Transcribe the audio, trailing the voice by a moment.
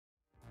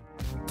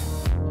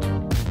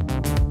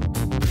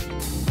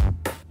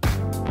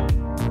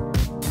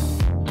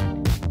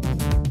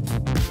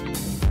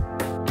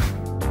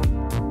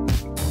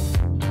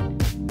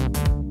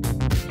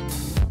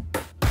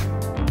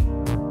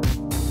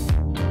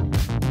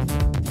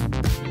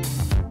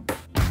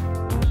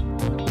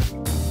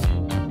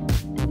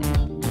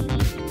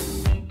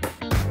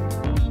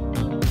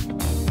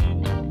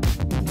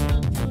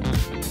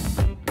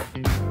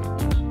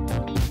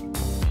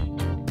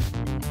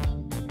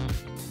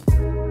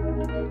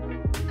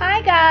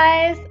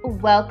Hi guys,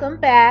 welcome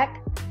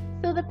back.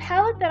 So the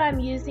palette that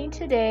I'm using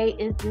today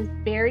is this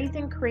Berries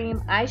and Cream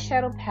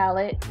eyeshadow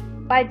palette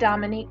by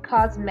Dominique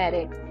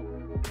Cosmetics.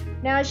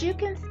 Now as you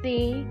can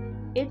see,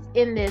 it's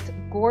in this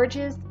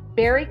gorgeous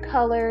berry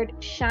colored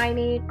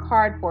shiny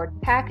cardboard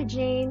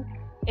packaging.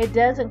 It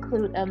does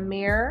include a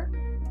mirror.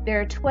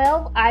 There are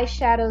 12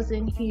 eyeshadows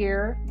in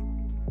here,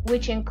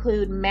 which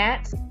include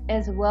mattes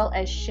as well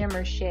as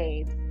shimmer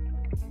shades.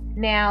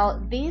 Now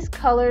these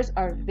colors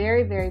are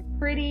very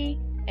pretty,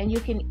 and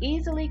you can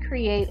easily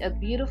create a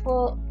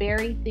beautiful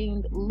berry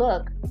themed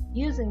look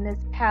using this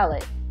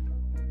palette.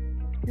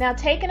 Now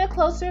taking a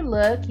closer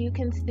look, you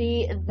can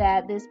see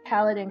that this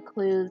palette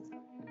includes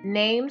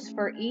names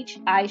for each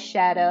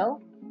eyeshadow.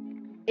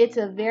 It's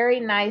a very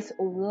nice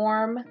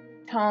warm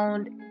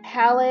toned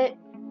palette.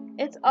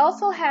 It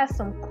also has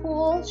some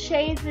cool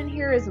shades in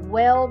here as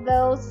well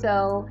though,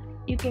 so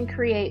you can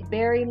create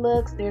berry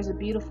looks. There's a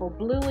beautiful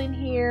blue in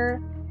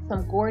here,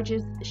 some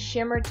gorgeous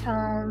shimmer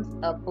tones,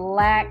 a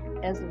black,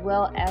 as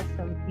well as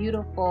some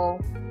beautiful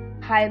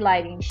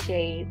highlighting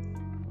shades.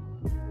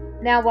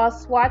 Now while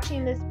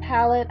swatching this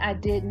palette, I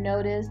did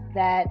notice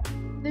that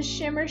the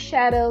shimmer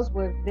shadows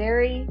were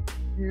very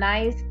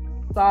nice,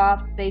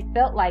 soft. They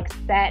felt like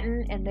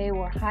satin and they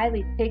were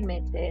highly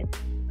pigmented.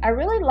 I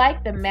really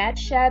like the matte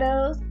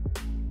shadows.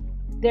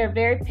 They're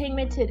very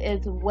pigmented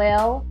as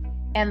well,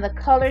 and the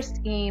color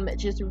scheme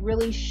just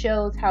really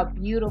shows how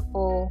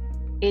beautiful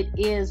it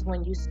is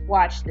when you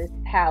swatch this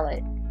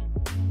palette.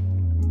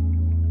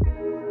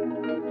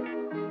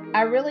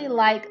 I really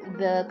like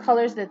the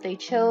colors that they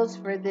chose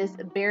for this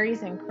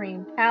Berries and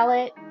Cream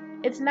palette.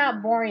 It's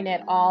not boring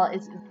at all.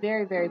 It's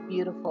very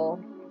beautiful.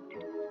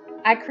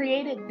 I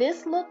created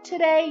this look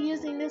today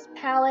using this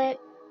palette.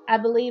 I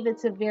believe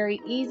it's a very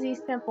easy,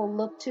 simple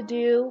look to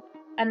do.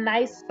 A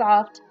nice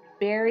soft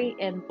berry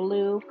and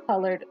blue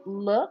colored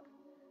look.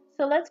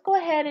 So let's go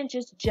ahead and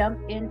just jump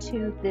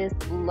into this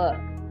look.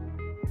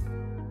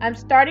 I'm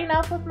starting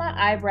off with my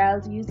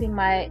eyebrows using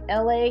my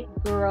LA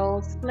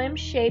Girl Slim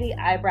Shady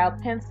Eyebrow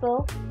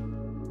Pencil.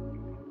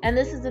 And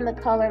this is in the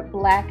color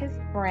Blackest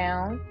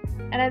Brown.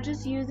 And I'm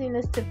just using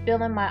this to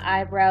fill in my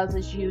eyebrows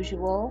as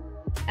usual.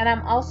 And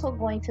I'm also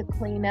going to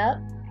clean up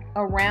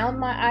around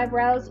my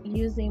eyebrows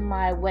using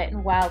my Wet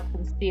n Wild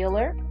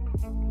concealer.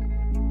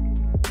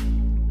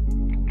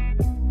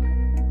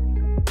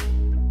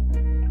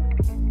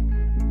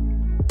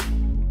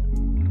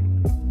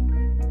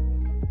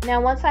 Now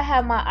once I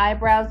have my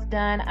eyebrows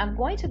done, I'm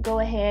going to go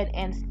ahead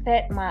and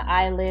set my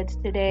eyelids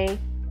today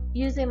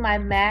using my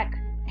MAC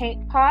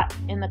paint pot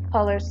in the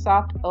color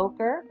Soft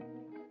Ochre.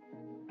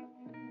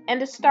 And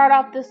to start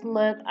off this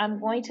look, I'm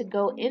going to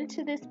go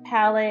into this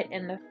palette,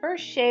 and the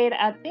first shade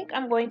I think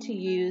I'm going to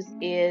use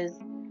is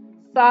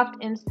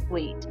Soft and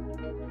Sweet.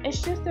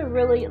 It's just a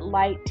really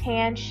light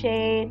tan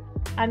shade.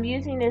 I'm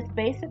using this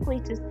basically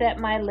to set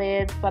my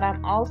lids, but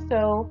I'm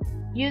also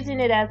using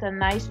it as a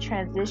nice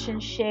transition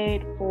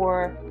shade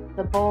for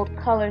the bold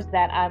colors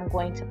that I'm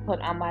going to put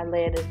on my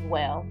lid as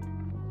well.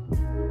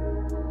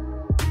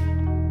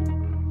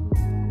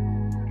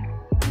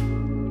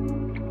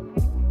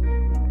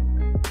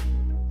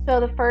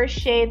 So the first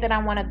shade that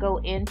I want to go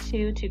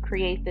into to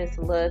create this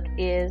look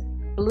is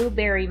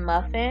Blueberry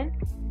Muffin.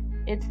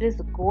 It's this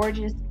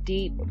gorgeous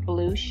deep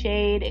blue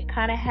shade. It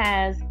kind of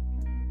has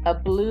a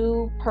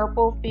blue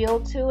purple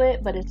feel to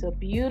it, but it's a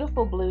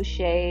beautiful blue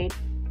shade.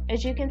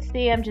 As you can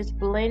see, I'm just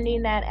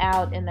blending that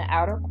out in the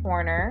outer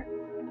corner.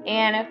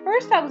 And at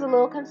first I was a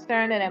little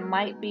concerned that it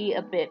might be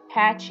a bit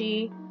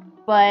patchy,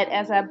 but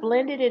as I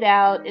blended it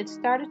out, it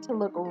started to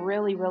look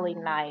really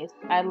nice.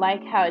 I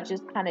like how it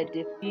just kind of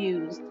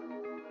diffused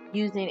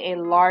using a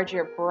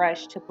larger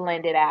brush to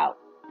blend it out.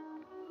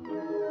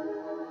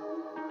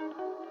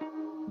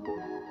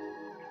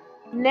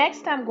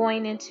 Next, I'm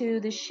going into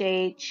the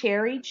shade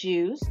Cherry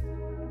Juice.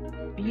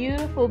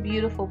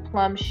 Beautiful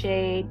plum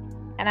shade.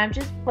 And I'm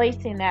just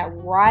placing that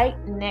right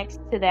next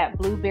to that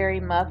Blueberry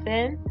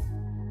Muffin.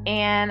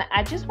 And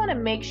I just want to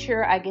make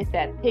sure I get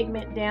that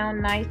pigment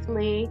down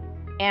nicely.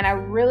 And I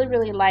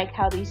really like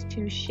how these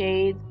two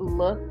shades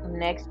look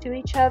next to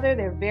each other.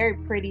 They're very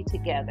pretty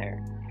together.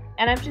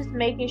 And I'm just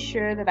making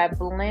sure that I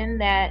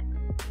blend that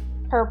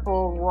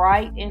purple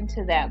right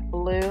into that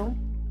blue.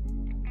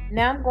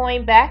 Now I'm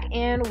going back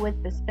in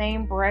with the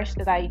same brush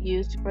that I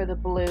used for the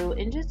blue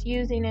and just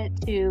using it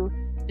to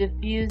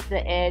diffuse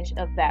the edge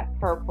of that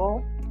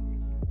purple.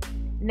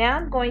 Now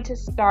I'm going to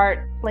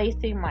start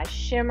placing my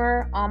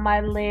shimmer on my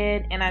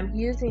lid, and I'm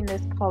using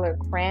this color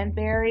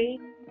Cranberry.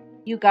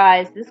 You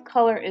guys, this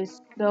color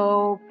is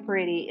so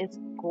pretty. It's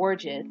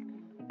gorgeous.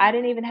 I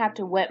didn't even have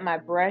to wet my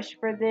brush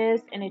for this,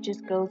 and it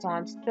just goes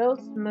on so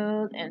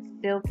smooth and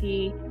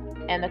silky,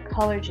 and the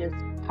color just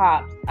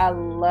pops. I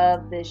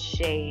love this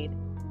shade.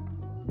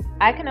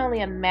 I can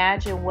only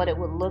imagine what it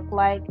would look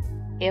like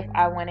if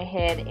I went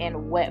ahead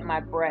and wet my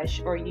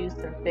brush or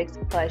used some fixed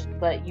blush,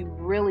 but you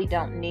really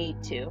don't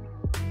need to.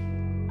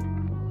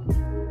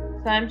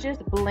 So I'm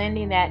just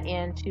blending that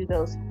into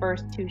those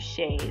first two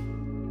shades.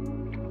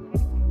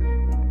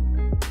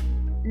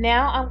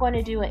 Now I'm going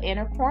to do an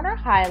inner corner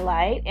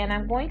highlight, and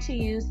I'm going to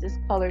use this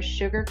color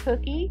Sugar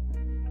Cookie,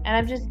 and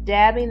I'm just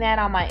dabbing that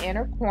on my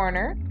inner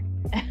corner.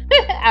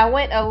 I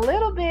went a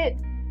little bit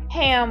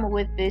ham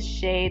with this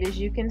shade. As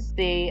you can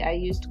see, I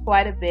used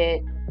quite a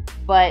bit,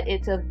 but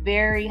it's a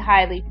very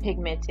highly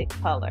pigmented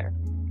color.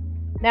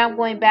 Now I'm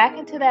going back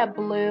into that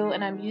blue,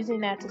 and I'm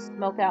using that to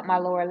smoke out my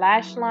lower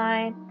lash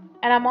line,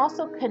 and I'm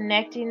also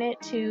connecting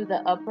it to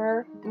the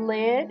upper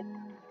lid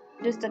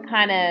just to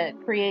kind of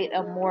create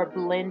a more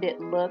blended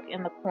look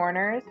in the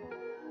corners.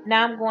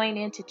 Now I'm going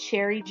into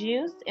Cherry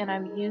Juice, and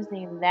I'm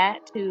using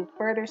that to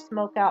further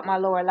smoke out my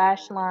lower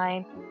lash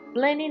line,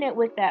 blending it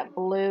with that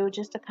blue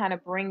just to kind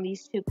of bring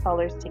these two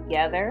colors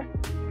together.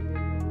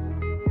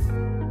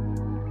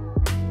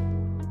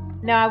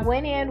 Now I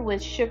went in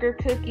with Sugar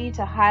Cookie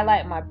to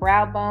highlight my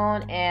brow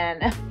bone,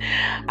 and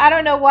I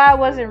don't know why I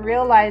wasn't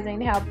realizing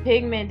how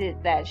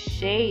pigmented that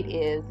shade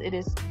is. It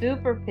is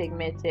super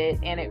pigmented,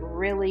 and it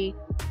really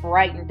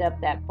brightened up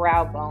that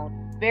brow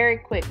bone very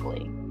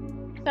quickly.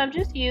 So I'm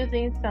just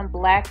using some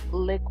black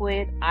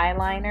liquid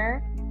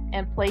eyeliner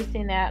and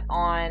placing that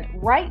on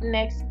right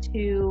next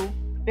to,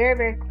 very,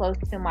 very close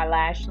to my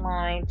lash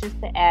line, just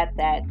to add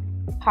that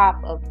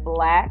pop of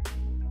black.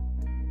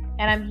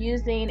 And I'm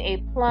using a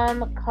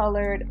plum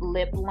colored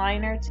lip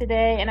liner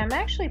today, and I'm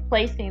actually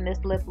placing this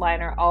lip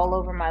liner all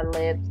over my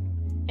lips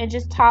and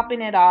just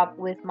topping it off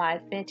with my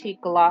Fenty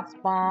Gloss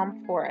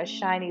Bomb for a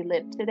shiny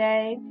lip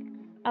today.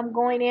 I'm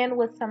going in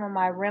with some of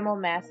my Rimmel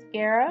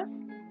mascara,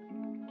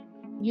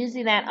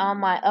 using that on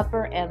my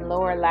upper and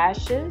lower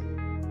lashes.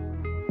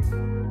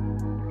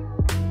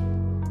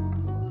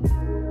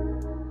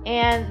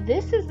 And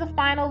this is the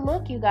final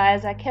look, you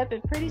guys. I kept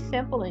it pretty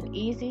simple and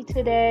easy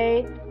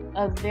today.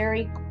 A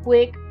very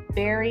quick,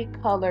 very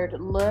colored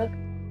look.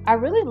 I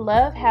really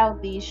love how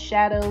these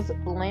shadows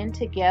blend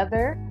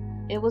together.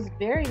 It was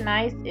very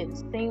nice and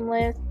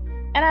seamless,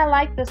 and I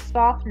like the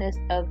softness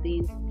of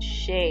these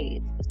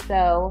shades.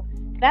 So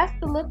that's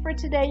the look for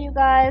today, you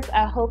guys.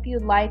 I hope you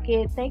like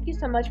it. Thank you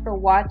so much for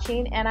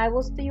watching, and I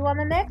will see you on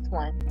the next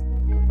one.